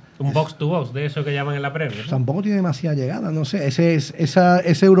 más... Un box to box, de eso que llaman en la Premier, ¿no? Tampoco tiene demasiada llegada, no sé,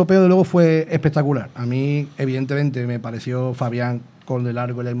 ese europeo de luego fue espectacular. A mí, evidentemente, me pareció Fabián con de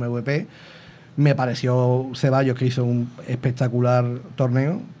largo el MVP, me pareció Ceballos, que hizo un espectacular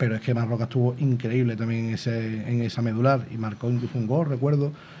torneo, pero es que Marroca estuvo increíble también en esa medular, y marcó incluso un gol,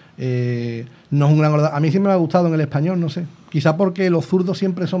 recuerdo. No es un gran goleador. A mí siempre me ha gustado en el español, no sé. Quizá porque los zurdos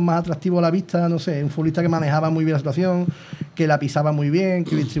siempre son más atractivos a la vista, no sé. Un futbolista que manejaba muy bien la situación, que la pisaba muy bien,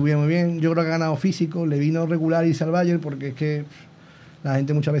 que distribuía muy bien. Yo creo que ha ganado físico, le vino regular irse al Bayern, porque es que la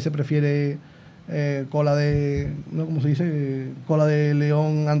gente muchas veces prefiere cola de... ¿no? ¿Cómo se dice? Cola de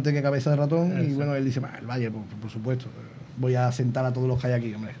león antes que cabeza de ratón. Eso. Y bueno, él dice, el Bayern, por supuesto. Voy a sentar a todos los que hay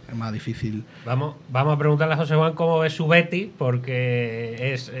aquí, hombre, es más difícil. Vamos a preguntarle a Jose Juan cómo ve su Betis,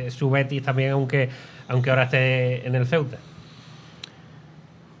 porque es su Betis también, aunque ahora esté en el Ceuta.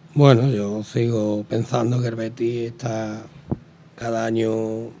 Bueno, yo sigo pensando que el Betis está cada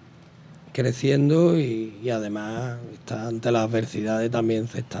año creciendo y además está ante las adversidades, también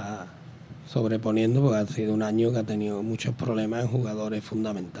se está sobreponiendo, porque ha sido un año que ha tenido muchos problemas en jugadores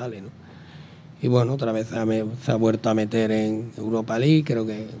fundamentales, ¿no? Y bueno, otra vez se ha vuelto a meter en Europa League, creo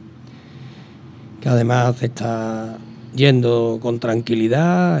que además se está yendo con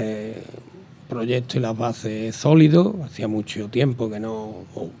tranquilidad, proyecto y las bases sólidos. Hacía mucho tiempo que no,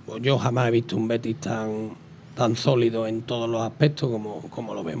 o yo jamás he visto un Betis tan sólido en todos los aspectos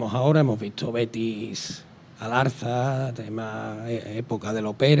como lo vemos ahora. Hemos visto Betis al alza, tema época de la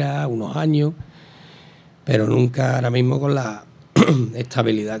Opera, unos años, pero nunca ahora mismo con la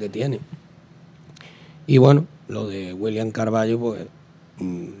estabilidad que tiene. Y bueno, lo de William Carvalho, pues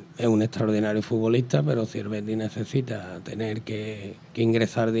es un extraordinario futbolista, pero si el Betis necesita tener que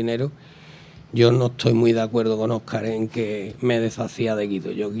ingresar dinero, yo no estoy muy de acuerdo con Óscar en que me deshacía de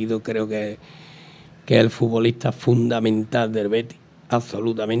Guido. Yo Guido creo que es el futbolista fundamental del Betis,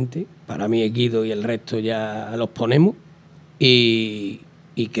 absolutamente. Para mí es Guido y el resto ya los ponemos.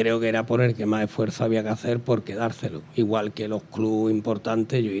 Y creo que era por el que más esfuerzo había que hacer por quedárselo. Igual que los clubes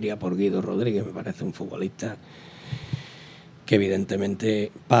importantes, yo iría por Guido Rodríguez. Me parece un futbolista que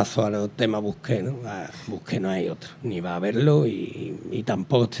evidentemente paso a los temas Busquets, ¿no? A Busquets no hay otro, ni va a haberlo, y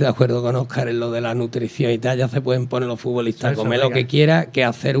tampoco estoy de acuerdo con Óscar en lo de la nutrición y tal. Ya se pueden poner los futbolistas a comer lo que quiera, que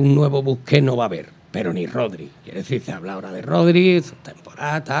hacer un nuevo Busquets no va a haber, pero ni Rodri. Quiere decir, se habla ahora de Rodri, su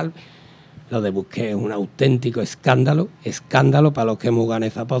temporada, tal. Lo de Busquets es un auténtico escándalo para los que hemos ganado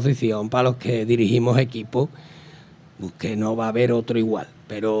esa posición, para los que dirigimos equipos. Busquets no va a haber otro igual,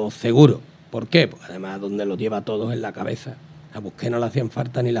 pero seguro. ¿Por qué? Pues además donde lo lleva todos en la cabeza. A Busquets no le hacían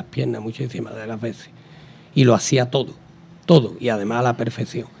falta ni las piernas muchísimas de las veces. Y lo hacía todo, y además a la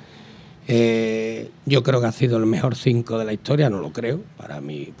perfección. Yo creo que ha sido el mejor 5 de la historia, no lo creo, para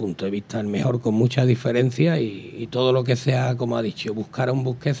mi punto de vista el mejor con mucha diferencia, y todo lo que sea, como ha dicho, buscar a un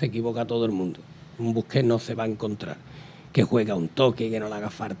Busquets se equivoca todo el mundo. Un Busquets no se va a encontrar. que juega un toque, que no le haga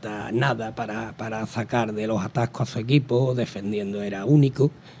falta nada para sacar de los atascos a su equipo, defendiendo era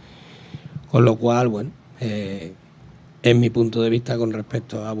único. Con lo cual, bueno, es mi punto de vista con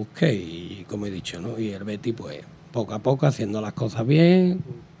respecto a Busquets y como he dicho, ¿no? Y el Betis, pues poco a poco haciendo las cosas bien,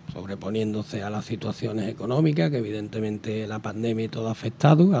 sobreponiéndose a las situaciones económicas, que evidentemente la pandemia y todo ha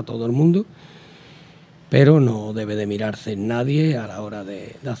afectado a todo el mundo, pero no debe de mirarse en nadie a la hora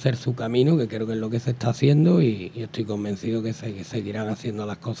de hacer su camino, que creo que es lo que se está haciendo, y estoy convencido que seguirán haciendo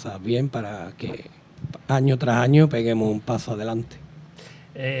las cosas bien para que año tras año peguemos un paso adelante.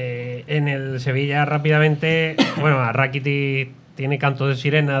 En el Sevilla rápidamente, bueno, a Rakitic tiene canto de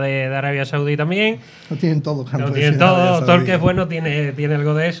sirena de Arabia Saudí también. Lo tienen todo, canto Lo de tienen sirena de Arabia todo, todo el Saudí. que es bueno tiene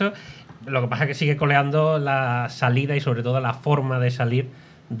algo de eso. Lo que pasa es que sigue coleando la salida y sobre todo la forma de salir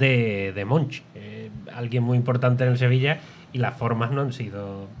de Monchi, alguien muy importante en el Sevilla, y las formas no han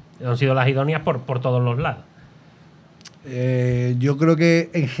sido las idóneas por todos los lados. Yo creo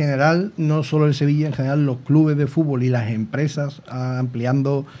que en general, no solo el Sevilla, en general los clubes de fútbol y las empresas,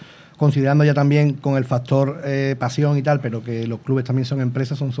 ampliando, considerando ya también con el factor pasión y tal, pero que los clubes también son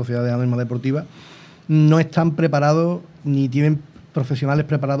empresas, son sociedades anónimas deportivas, no están preparados ni tienen profesionales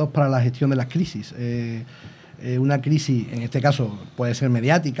preparados para la gestión de las crisis. Una crisis, en este caso, puede ser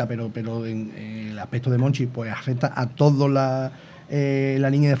mediática, pero en el aspecto de Monchi, pues afecta a toda la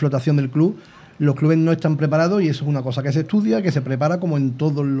línea de flotación del club. Los clubes no están preparados y eso es una cosa que se estudia, que se prepara, como en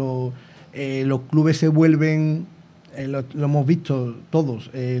todos los clubes se vuelven, lo hemos visto todos,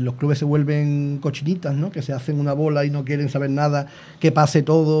 los clubes se vuelven cochinitas, ¿no? Que se hacen una bola y no quieren saber nada, que pase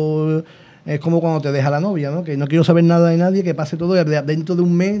todo. Es como cuando te deja la novia, ¿no? Que no quiero saber nada de nadie, que pase todo, y dentro de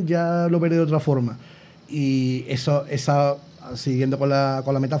un mes ya lo veré de otra forma. Y siguiendo con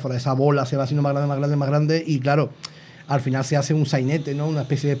la metáfora, esa bola se va haciendo más grande, más grande, más grande, y claro, al final se hace un sainete, ¿no? Una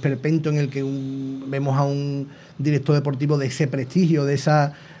especie de esperpento en el que vemos a un director deportivo de ese prestigio, de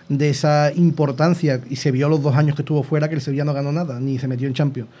esa importancia, y se vio los 2 años que estuvo fuera que el Sevilla no ganó nada, ni se metió en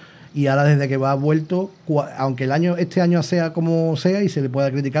Champions. Y ahora desde que ha vuelto, aunque este año sea como sea y se le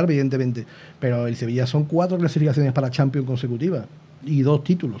pueda criticar, evidentemente, pero el Sevilla son 4 clasificaciones para Champions consecutivas y 2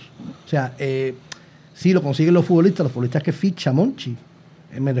 títulos. O sea, sí lo consiguen los futbolistas que ficha Monchi.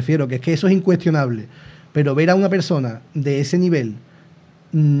 Me refiero, que es que eso es incuestionable. Pero ver a una persona de ese nivel,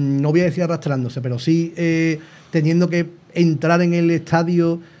 no voy a decir arrastrándose, pero sí teniendo que entrar en el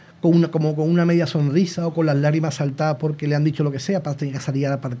estadio como con una media sonrisa o con las lágrimas saltadas porque le han dicho lo que sea, para tener que salir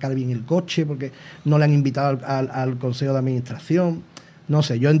a aparcar bien el coche, porque no le han invitado al consejo de administración. No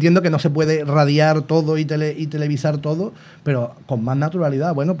sé, yo entiendo que no se puede radiar todo y televisar todo, pero con más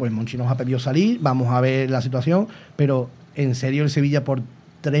naturalidad. Bueno, pues Monchi nos ha pedido salir, vamos a ver la situación, pero en serio el Sevilla por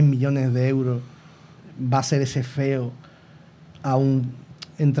 3 millones de euros va a ser ese feo a un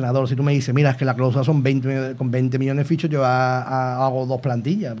entrenador. Si tú me dices, mira, es que la cláusula son 20 millones de fichos, yo hago 2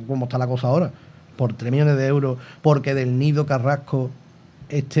 plantillas, como está la cosa ahora, por 3 millones de euros, porque del Nido Carrasco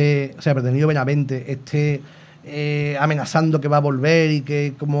del Nido Benavente amenazando que va a volver y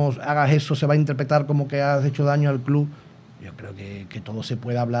que como hagas eso se va a interpretar como que has hecho daño al club. Yo creo que todo se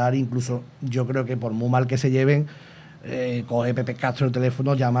puede hablar, incluso yo creo que por muy mal que se lleven, coge Pepe Castro el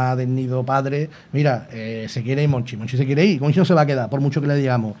teléfono, llama del Nido padre, mira, se quiere ir Monchi se quiere ir, Monchi no se va a quedar por mucho que le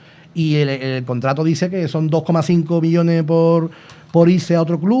digamos, y el contrato dice que son 2,5 millones por irse a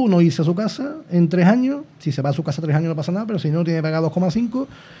otro club, no irse a su casa en 3 años. Si se va a su casa 3 años no pasa nada, pero si no, tiene que pagar 2,5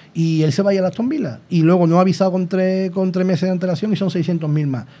 y él se va a ir a Aston Villa y luego no ha avisado con 3 meses de antelación y son 600.000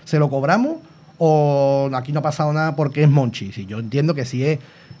 más. ¿Se lo cobramos o aquí no ha pasado nada porque es Monchi? Si yo entiendo que si es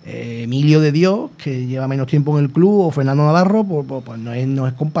Emilio de Dios, que lleva menos tiempo en el club, o Fernando Navarro, pues no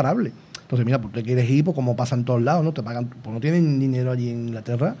es comparable. Entonces, mira, pues tú quieres ir, pues como pasa en todos lados, ¿no? Te pagan, pues no tienen dinero allí en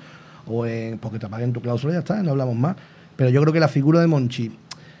Inglaterra, porque te paguen tu cláusula y ya está, no hablamos más. Pero yo creo que la figura de Monchi,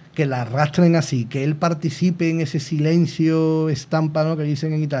 que la arrastren así, que él participe en ese silencio estampa, ¿no?, que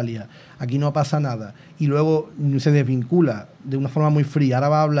dicen en Italia, aquí no pasa nada, y luego se desvincula de una forma muy fría, ahora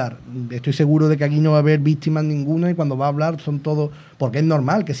va a hablar, estoy seguro de que aquí no va a haber víctimas ninguna, y cuando va a hablar son todos, porque es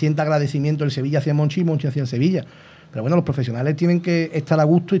normal que sienta agradecimiento el Sevilla hacia Monchi y Monchi hacia el Sevilla, pero bueno, los profesionales tienen que estar a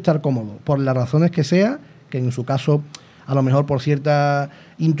gusto y estar cómodos, por las razones que sea, que en su caso a lo mejor por ciertas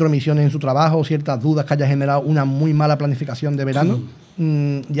intromisiones en su trabajo, ciertas dudas que haya generado una muy mala planificación de verano,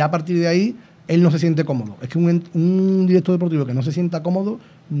 ya a partir de ahí él no se siente cómodo. Es que un director deportivo que no se sienta cómodo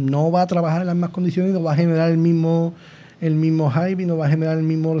no va a trabajar en las mismas condiciones y no va a generar el mismo hype y no va a generar el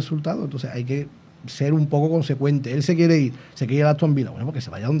mismo resultado. Entonces hay que ser un poco consecuente. Él se quiere ir a Aston Villa, bueno, porque se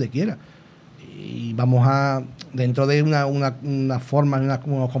vaya donde quiera. Y vamos a, dentro de una forma,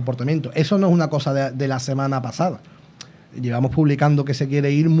 unos comportamientos. Eso no es una cosa de la semana pasada. Llevamos publicando que se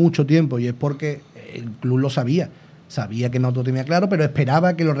quiere ir mucho tiempo y es porque el club lo sabía. sabía que no lo tenía claro, pero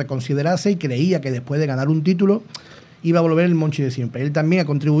esperaba que lo reconsiderase y creía que después de ganar un título iba a volver el Monchi de siempre. Él también ha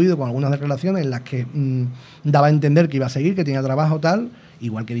contribuido con algunas declaraciones en las que daba a entender que iba a seguir, que tenía trabajo tal,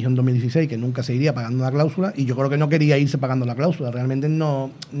 igual que dijo en 2016 que nunca seguiría pagando una cláusula, y yo creo que no quería irse pagando la cláusula. Realmente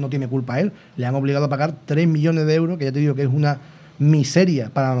no tiene culpa él. Le han obligado a pagar 3 millones de euros, que ya te digo que es una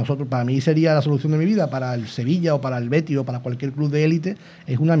miseria para nosotros. Para mí sería la solución de mi vida. Para el Sevilla o para el Betis o para cualquier club de élite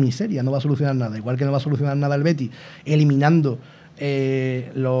es una miseria, no va a solucionar nada. Igual que no va a solucionar nada el Betis eliminando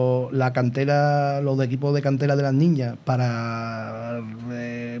la cantera, los equipos de cantera de las niñas para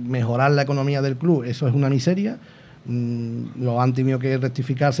mejorar la economía del club. Eso es una miseria. Lo han tenido que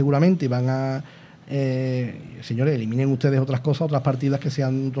rectificar seguramente y van a señores, eliminen ustedes otras cosas, otras partidas que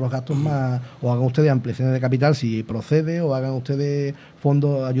sean otros gastos más, o hagan ustedes ampliaciones de capital si procede, o hagan ustedes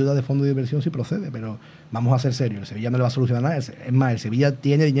ayuda de fondo de inversión si procede, pero vamos a ser serios, el Sevilla no le va a solucionar nada. Es más, el Sevilla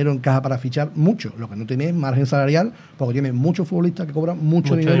tiene dinero en caja para fichar mucho, lo que no tiene es margen salarial, porque tiene muchos futbolistas que cobran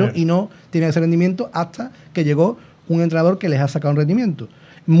mucho dinero y no tiene ese rendimiento hasta que llegó un entrenador que les ha sacado un rendimiento.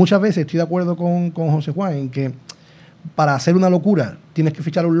 Muchas veces estoy de acuerdo con Jose Juan en que para hacer una locura tienes que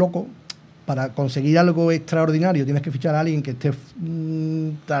fichar a un loco. Para conseguir algo extraordinario tienes que fichar a alguien que esté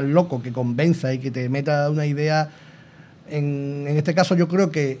tan loco, que convenza y que te meta una idea. En este caso yo creo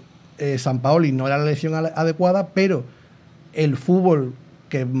que Sampaoli no era la elección adecuada, pero el fútbol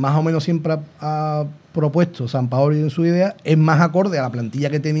que más o menos siempre ha propuesto Sampaoli en su idea es más acorde a la plantilla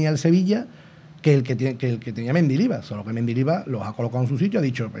que tenía el Sevilla que el que tenía Mendilibar. Solo que Mendilibar los ha colocado en su sitio, ha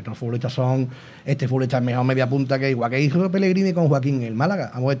dicho, estos futbolistas este futbolista es mejor media punta que igual que hizo Pellegrini con Joaquín en el Málaga.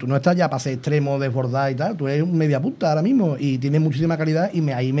 Vamos a ver, tú no estás ya para ser extremo, desbordar y tal, tú eres un media punta ahora mismo y tienes muchísima calidad y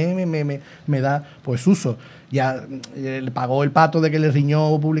ahí me da pues Suso. Ya le pagó el pato de que le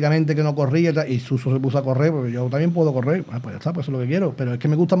riñó públicamente que no corría y Suso se puso a correr, porque yo también puedo correr. Bueno, pues ya está, pues eso es lo que quiero, pero es que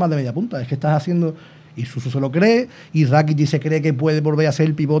me gusta más de media punta, es que estás haciendo. Y Suso se lo cree, y Rakitic se cree que puede volver a ser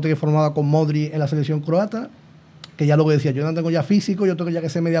el pivote que formaba con Modric en la selección croata, que ya lo que decía, yo no tengo ya físico, yo tengo ya que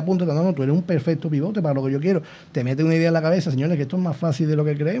ser media punta. No, tú eres un perfecto pivote para lo que yo quiero. Te mete una idea en la cabeza, señores, que esto es más fácil de lo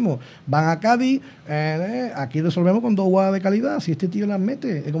que creemos. Van a Cádiz, aquí resolvemos con 2 jugadas de calidad. Si este tío las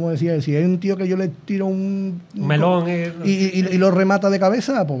mete, es como decía él, si hay un tío que yo le tiro un melón y lo remata de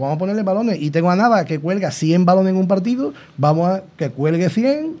cabeza, pues vamos a ponerle balones. Y tengo a Nava que cuelga 100 balones en un partido, vamos a que cuelgue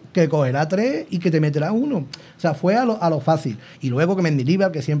 100, que cogerá 3 y que te meterá 1. O sea, fue a lo fácil. Y luego que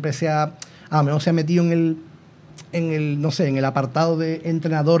Mendilibar, que siempre a lo mejor se ha metido en el apartado de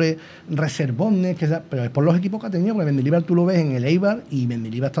entrenadores reservones, pero es por los equipos que ha tenido, porque Mendilibar tú lo ves en el Eibar y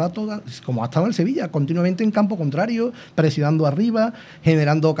Mendilibar estaba como ha estado en el Sevilla, continuamente en campo contrario, presionando arriba,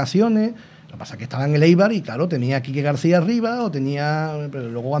 generando ocasiones. Lo que pasa es que estaba en el Eibar y claro, tenía a Quique García arriba, pero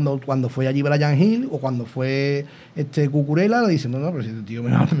luego cuando fue allí Brian Hill o cuando fue Cucurella, le dicen, no, pero si este tío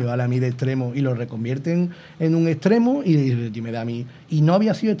me vale a mí de extremo, y lo reconvierten en un extremo y le dicen, me da a mí. Y no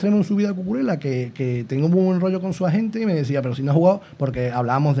había sido extremo en su vida Cucurella, que tengo un buen rollo con su agente y me decía, pero si no ha jugado, porque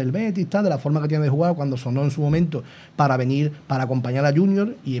hablábamos del Betis, de la forma que tiene de jugar cuando sonó en su momento para venir, para acompañar a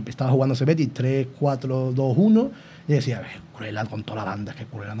Junior, y estaba jugando ese Betis 3-4-2-1, y decía, Cucurella con toda la banda, es que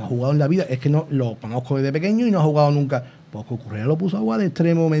Cucurella no ha jugado en la vida, es que no lo conozco desde pequeño y no ha jugado nunca. Pues Cucurella lo puso a jugar de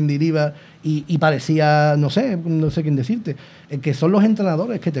extremo, Mendilibar, y parecía, no sé quién decirte, que son los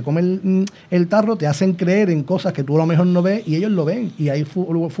entrenadores que te comen el tarro, te hacen creer en cosas que tú a lo mejor no ves y ellos lo ven. Y hay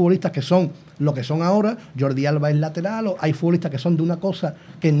futbolistas que son lo que son ahora, Jordi Alba es lateral, o hay futbolistas que son de una cosa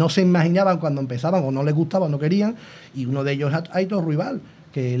que no se imaginaban cuando empezaban o no les gustaba, no querían, y uno de ellos es Aitor Ruibal,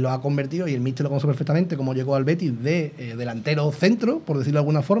 que lo ha convertido, y el míster lo conoce perfectamente, como llegó al Betis de delantero centro, por decirlo de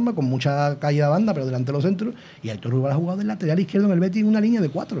alguna forma, con mucha caída de banda, pero delantero centro, y Aitor Ruibal ha jugado de lateral izquierdo en el Betis en una línea de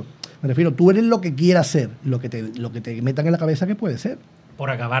 4. Me refiero, tú eres lo que quieras ser, lo que te metan en la cabeza que puede ser. Por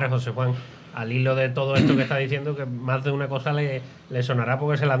acabar, José Juan, al hilo de todo esto que está diciendo, que más de una cosa le sonará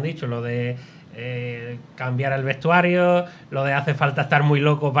porque se lo han dicho, lo de cambiar el vestuario, lo de hace falta estar muy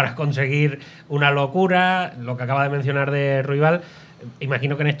loco para conseguir una locura, lo que acaba de mencionar de Ruibal.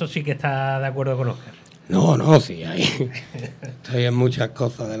 Imagino que en esto sí que está de acuerdo con Óscar. No, sí, estoy en muchas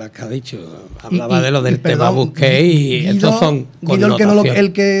cosas de las que ha dicho. Hablaba de lo del tema Busquets y estos son connotaciones.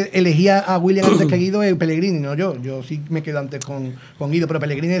 El que elegía a William antes que Guido es Pellegrini, no yo. Yo sí me quedo antes con Guido, pero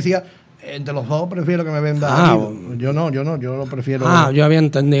Pellegrini decía, entre los dos prefiero que me venda a Guido. Yo no, yo lo prefiero. Yo había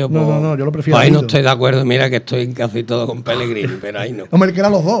entendido. No, yo lo prefiero pues a ahí Guido. no estoy de acuerdo, mira que estoy en casi todo con Pellegrini, pero ahí no. Hombre, que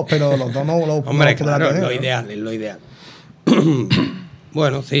eran los dos, pero los dos no los Hombre, claro, es lo ideal, es lo ideal.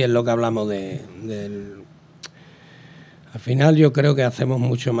 Bueno, sí, es lo que hablamos del... Al final yo creo que hacemos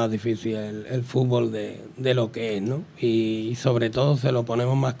mucho más difícil el fútbol de lo que es, ¿no? Y sobre todo se lo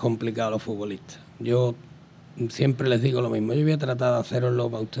ponemos más complicado a los futbolistas. Yo siempre les digo lo mismo, yo voy a tratar de haceroslo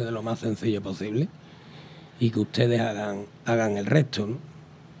para ustedes lo más sencillo posible. y que ustedes hagan el resto, ¿no?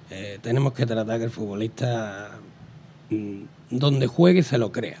 Tenemos que tratar que el futbolista donde juegue se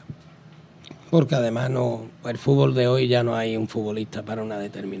lo crea, porque además el fútbol de hoy ya no hay un futbolista para una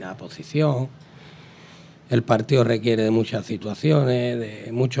determinada posición. El partido requiere de muchas situaciones, de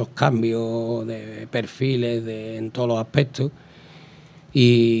muchos cambios, de perfiles, en todos los aspectos.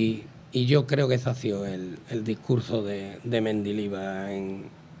 Y yo creo que ese ha sido el discurso de Mendilibar en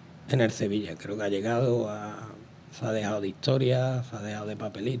el Sevilla. Creo que ha llegado se ha dejado de historias, se ha dejado de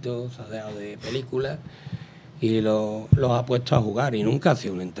papelitos, se ha dejado de películas y los ha puesto a jugar. Y nunca ha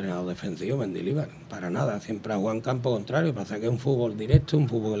sido un entrenador defensivo Mendilibar, para nada. Siempre ha jugado en campo contrario. Pasa que es un fútbol directo, un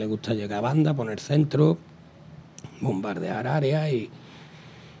fútbol que le gusta llegar a banda, poner centro, bombardear áreas y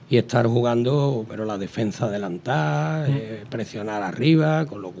estar jugando, pero la defensa adelantar, presionar arriba,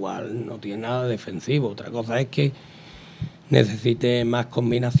 con lo cual no tiene nada de defensivo. Otra cosa es que necesite más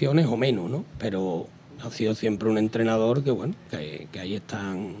combinaciones o menos, ¿no? Pero ha sido siempre un entrenador que, bueno, que ahí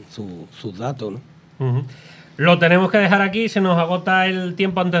están sus datos, ¿no? Lo tenemos que dejar aquí, se nos agota el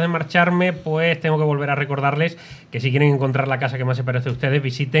tiempo. Antes de marcharme, pues tengo que volver a recordarles que si quieren encontrar la casa que más se parece a ustedes,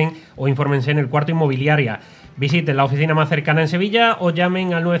 visiten o infórmense en el Cuarto Inmobiliaria. Visiten la oficina más cercana en Sevilla o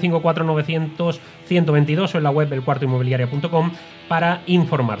llamen al 954-900-122 o en la web del cuartoinmobiliaria.com para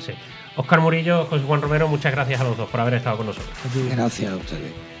informarse. Óscar Murillo, Jose Juan Romero, muchas gracias a los dos por haber estado con nosotros. Gracias a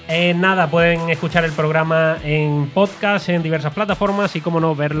ustedes. Nada, pueden escuchar el programa en podcast, en diversas plataformas y, como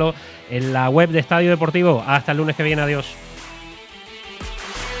no, verlo en la web de Estadio Deportivo. Hasta el lunes que viene, adiós.